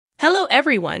Hello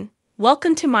everyone,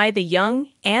 welcome to my The Young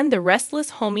and the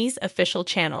Restless Homies official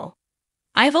channel.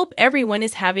 I hope everyone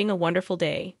is having a wonderful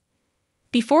day.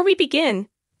 Before we begin,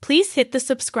 please hit the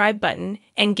subscribe button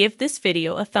and give this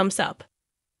video a thumbs up.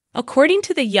 According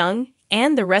to The Young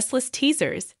and the Restless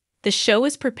teasers, the show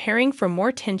is preparing for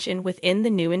more tension within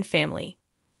the Newman family.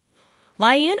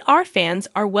 Lion-R fans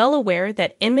are well aware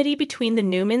that enmity between the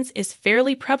Newmans is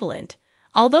fairly prevalent,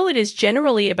 although it is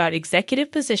generally about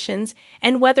executive positions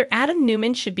and whether Adam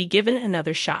Newman should be given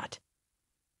another shot.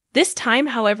 This time,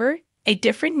 however, a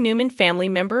different Newman family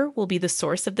member will be the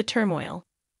source of the turmoil.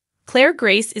 Claire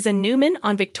Grace is a Newman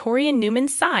on Victoria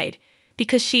Newman's side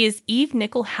because she is Eve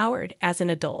Nicole Howard as an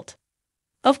adult.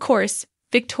 Of course,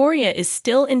 Victoria is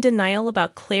still in denial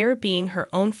about Claire being her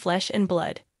own flesh and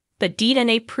blood, but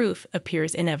DNA proof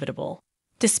appears inevitable.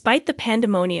 Despite the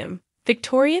pandemonium,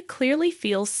 Victoria clearly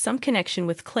feels some connection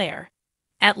with Claire,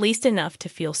 at least enough to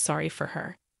feel sorry for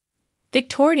her.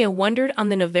 Victoria wondered on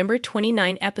the November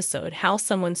 29 episode how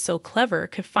someone so clever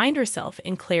could find herself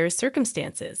in Claire's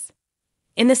circumstances.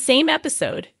 In the same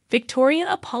episode,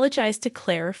 Victoria apologized to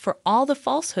Claire for all the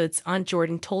falsehoods Aunt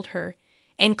Jordan told her,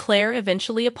 and Claire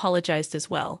eventually apologized as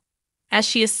well, as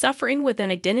she is suffering with an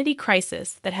identity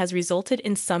crisis that has resulted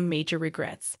in some major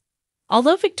regrets.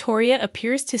 Although Victoria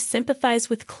appears to sympathize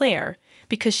with Claire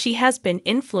because she has been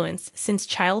influenced since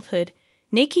childhood,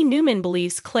 Nikki Newman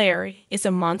believes Claire is a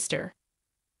monster.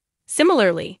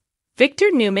 Similarly,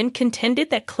 Victor Newman contended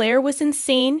that Claire was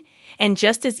insane and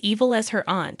just as evil as her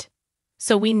aunt,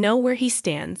 so we know where he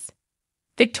stands.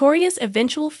 Victoria's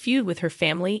eventual feud with her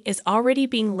family is already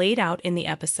being laid out in the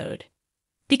episode.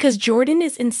 Because Jordan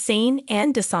is insane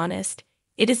and dishonest,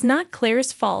 it is not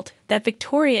Claire's fault that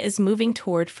Victoria is moving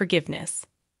toward forgiveness.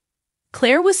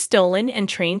 Claire was stolen and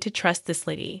trained to trust this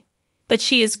lady, but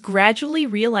she is gradually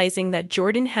realizing that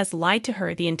Jordan has lied to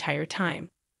her the entire time.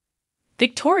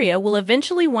 Victoria will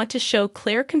eventually want to show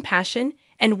Claire compassion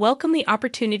and welcome the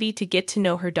opportunity to get to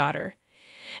know her daughter,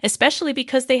 especially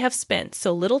because they have spent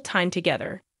so little time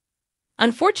together.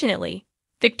 Unfortunately,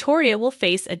 Victoria will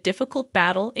face a difficult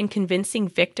battle in convincing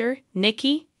Victor,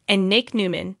 Nikki, and Nick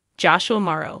Newman, Joshua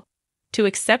Morrow, to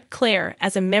accept Claire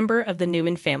as a member of the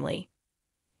Newman family.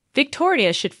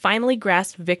 Victoria should finally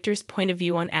grasp Victor's point of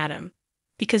view on Adam,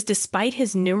 because despite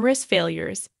his numerous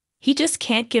failures, he just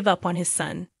can't give up on his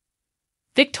son.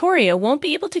 Victoria won't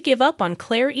be able to give up on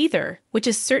Claire either, which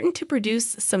is certain to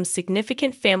produce some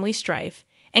significant family strife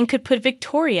and could put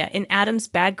Victoria in Adam's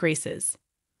bad graces.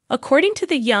 According to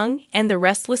The Young and the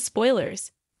Restless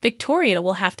spoilers, Victoria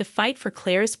will have to fight for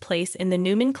Claire's place in the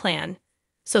Newman clan,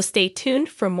 so stay tuned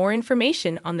for more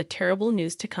information on the terrible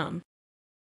news to come.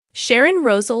 Sharon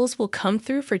Rosales will come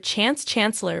through for Chance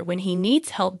Chancellor when he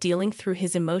needs help dealing through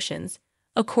his emotions,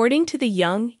 according to The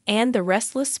Young and the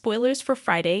Restless spoilers for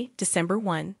Friday, December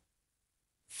 1.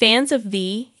 Fans of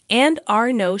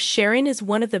V&R know Sharon is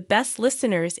one of the best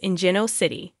listeners in Geno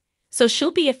City, so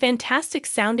she'll be a fantastic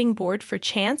sounding board for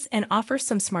Chance and offer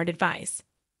some smart advice.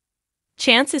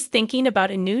 Chance is thinking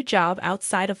about a new job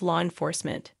outside of law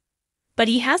enforcement, but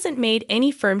he hasn't made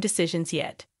any firm decisions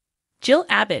yet. Jill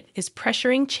Abbott is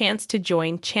pressuring Chance to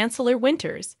join Chancellor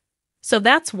Winters, so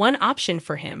that's one option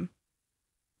for him.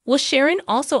 Will Sharon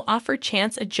also offer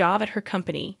Chance a job at her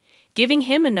company, giving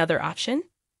him another option?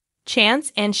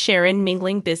 Chance and Sharon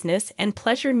mingling business and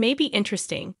pleasure may be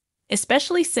interesting,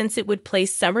 especially since it would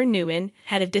place Summer Newman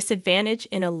at a disadvantage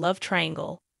in a love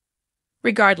triangle.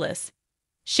 Regardless,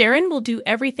 Sharon will do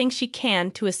everything she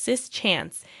can to assist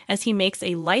Chance as he makes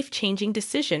a life-changing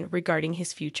decision regarding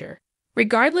his future.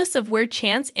 Regardless of where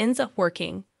Chance ends up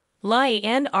working,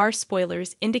 Lion-R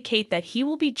spoilers indicate that he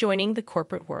will be joining the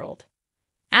corporate world.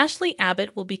 Ashley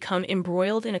Abbott will become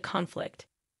embroiled in a conflict.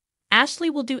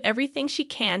 Ashley will do everything she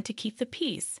can to keep the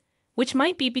peace, which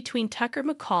might be between Tucker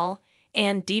McCall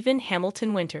and Devin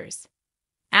Hamilton Winters.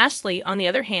 Ashley, on the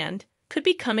other hand, could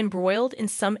become embroiled in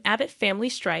some Abbott family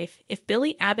strife if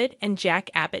Billy Abbott and Jack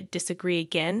Abbott disagree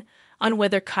again on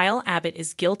whether Kyle Abbott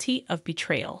is guilty of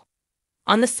betrayal.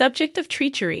 On the subject of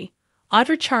treachery,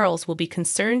 Audra Charles will be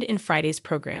concerned in Friday's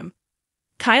program.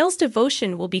 Kyle's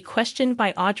devotion will be questioned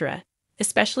by Audra,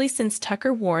 especially since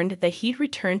Tucker warned that he'd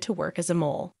return to work as a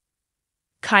mole.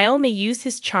 Kyle may use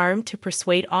his charm to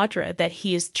persuade Audra that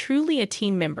he is truly a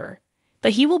team member,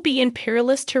 but he will be in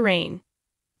perilous terrain.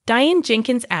 Diane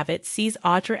Jenkins Abbott sees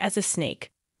Audra as a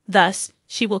snake, thus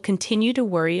she will continue to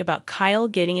worry about Kyle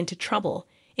getting into trouble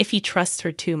if he trusts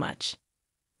her too much.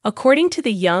 According to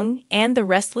The Young and the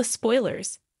Restless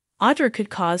spoilers, Audra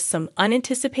could cause some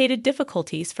unanticipated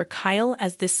difficulties for Kyle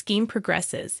as this scheme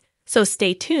progresses, so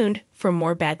stay tuned for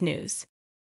more bad news.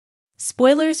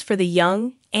 Spoilers for The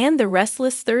Young and the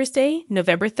Restless Thursday,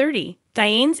 November 30.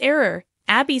 Diane's error,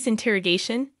 Abby's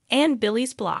interrogation, and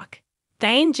Billy's block.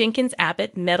 Diane Jenkins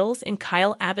Abbott meddles in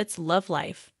Kyle Abbott's love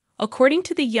life. According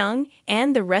to The Young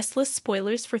and the Restless,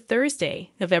 spoilers for Thursday,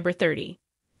 November 30.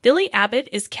 Billy Abbott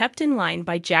is kept in line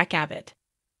by Jack Abbott.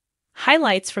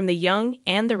 Highlights from The Young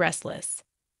and the Restless.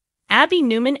 Abby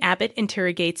Newman Abbott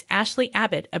interrogates Ashley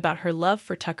Abbott about her love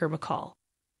for Tucker McCall.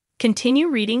 Continue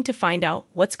reading to find out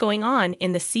what's going on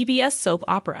in the CBS soap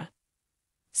opera.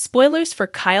 Spoilers for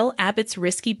Kyle Abbott's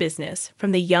risky business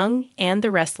from The Young and the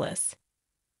Restless.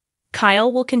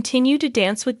 Kyle will continue to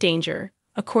dance with danger,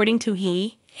 according to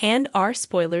he and our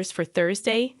spoilers for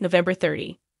Thursday, November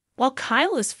 30. While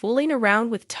Kyle is fooling around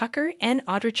with Tucker and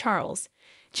Audra Charles,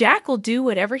 Jack will do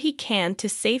whatever he can to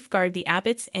safeguard the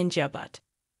Abbotts and Jabut.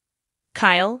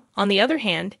 Kyle, on the other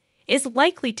hand, is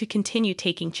likely to continue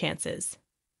taking chances.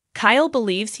 Kyle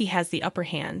believes he has the upper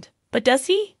hand, but does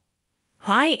he?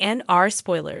 Hi and our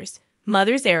spoilers.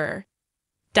 Mother's error.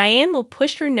 Diane will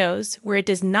push her nose where it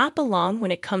does not belong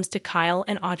when it comes to Kyle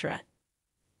and Audra.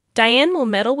 Diane will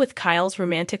meddle with Kyle's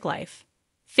romantic life.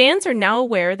 Fans are now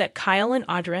aware that Kyle and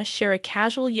Audra share a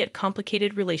casual yet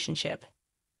complicated relationship.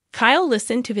 Kyle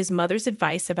listened to his mother's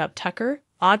advice about Tucker,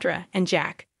 Audra, and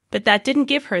Jack, but that didn't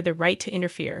give her the right to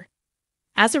interfere.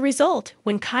 As a result,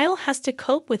 when Kyle has to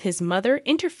cope with his mother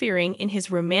interfering in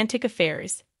his romantic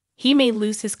affairs, he may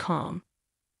lose his calm.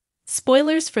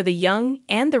 Spoilers for The Young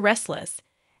and the Restless.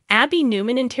 Abby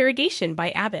Newman interrogation by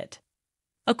Abbott.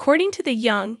 According to The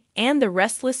Young and the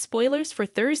Restless, spoilers for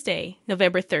Thursday,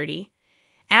 November 30,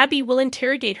 Abby will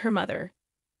interrogate her mother.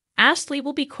 Ashley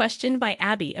will be questioned by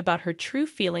Abby about her true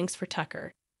feelings for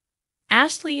Tucker.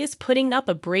 Ashley is putting up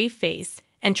a brave face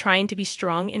and trying to be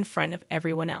strong in front of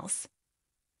everyone else.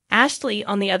 Ashley,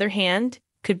 on the other hand,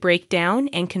 could break down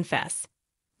and confess.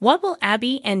 What will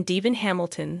Abby and Devin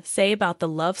Hamilton say about the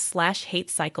love/hate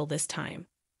cycle this time?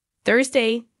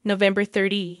 Thursday, November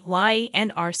 30, Y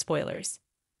and R spoilers.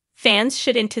 Fans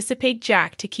should anticipate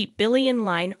Jack to keep Billy in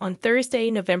line on Thursday,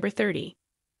 November 30.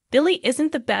 Billy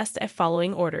isn't the best at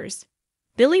following orders.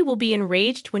 Billy will be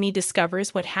enraged when he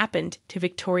discovers what happened to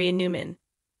Victoria Newman.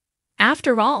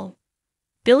 After all,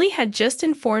 Billy had just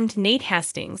informed Nate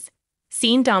Hastings,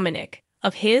 seen Dominic,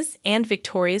 of his and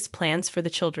Victoria's plans for the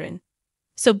children.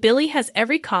 So Billy has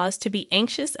every cause to be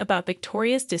anxious about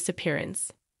Victoria's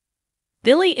disappearance.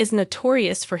 Billy is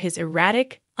notorious for his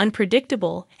erratic,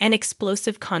 unpredictable, and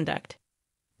explosive conduct.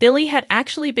 Billy had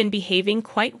actually been behaving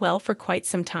quite well for quite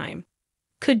some time.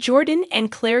 Could Jordan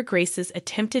and Claire Grace's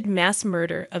attempted mass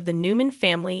murder of the Newman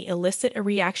family elicit a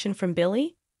reaction from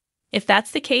Billy? If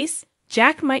that's the case,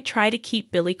 Jack might try to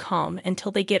keep Billy calm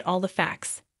until they get all the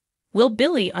facts. Will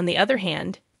Billy, on the other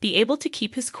hand, be able to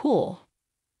keep his cool?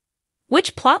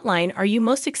 Which plotline are you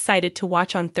most excited to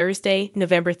watch on Thursday,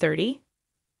 November 30?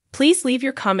 Please leave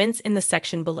your comments in the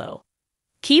section below.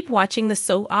 Keep watching the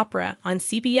soap opera on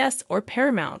CBS or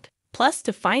Paramount Plus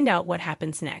to find out what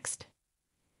happens next.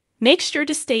 Make sure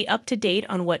to stay up to date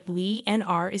on what we and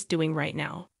R is doing right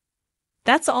now.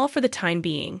 That's all for the time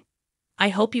being. I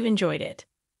hope you enjoyed it.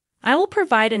 I will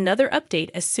provide another update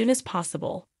as soon as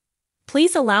possible.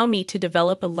 Please allow me to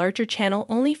develop a larger channel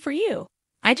only for you.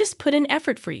 I just put in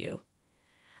effort for you.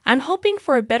 I'm hoping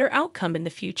for a better outcome in the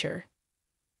future.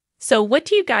 So what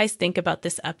do you guys think about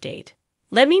this update?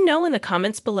 Let me know in the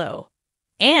comments below.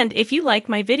 And if you like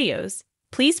my videos,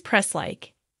 please press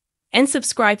like and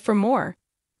subscribe for more.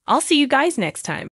 I'll see you guys next time.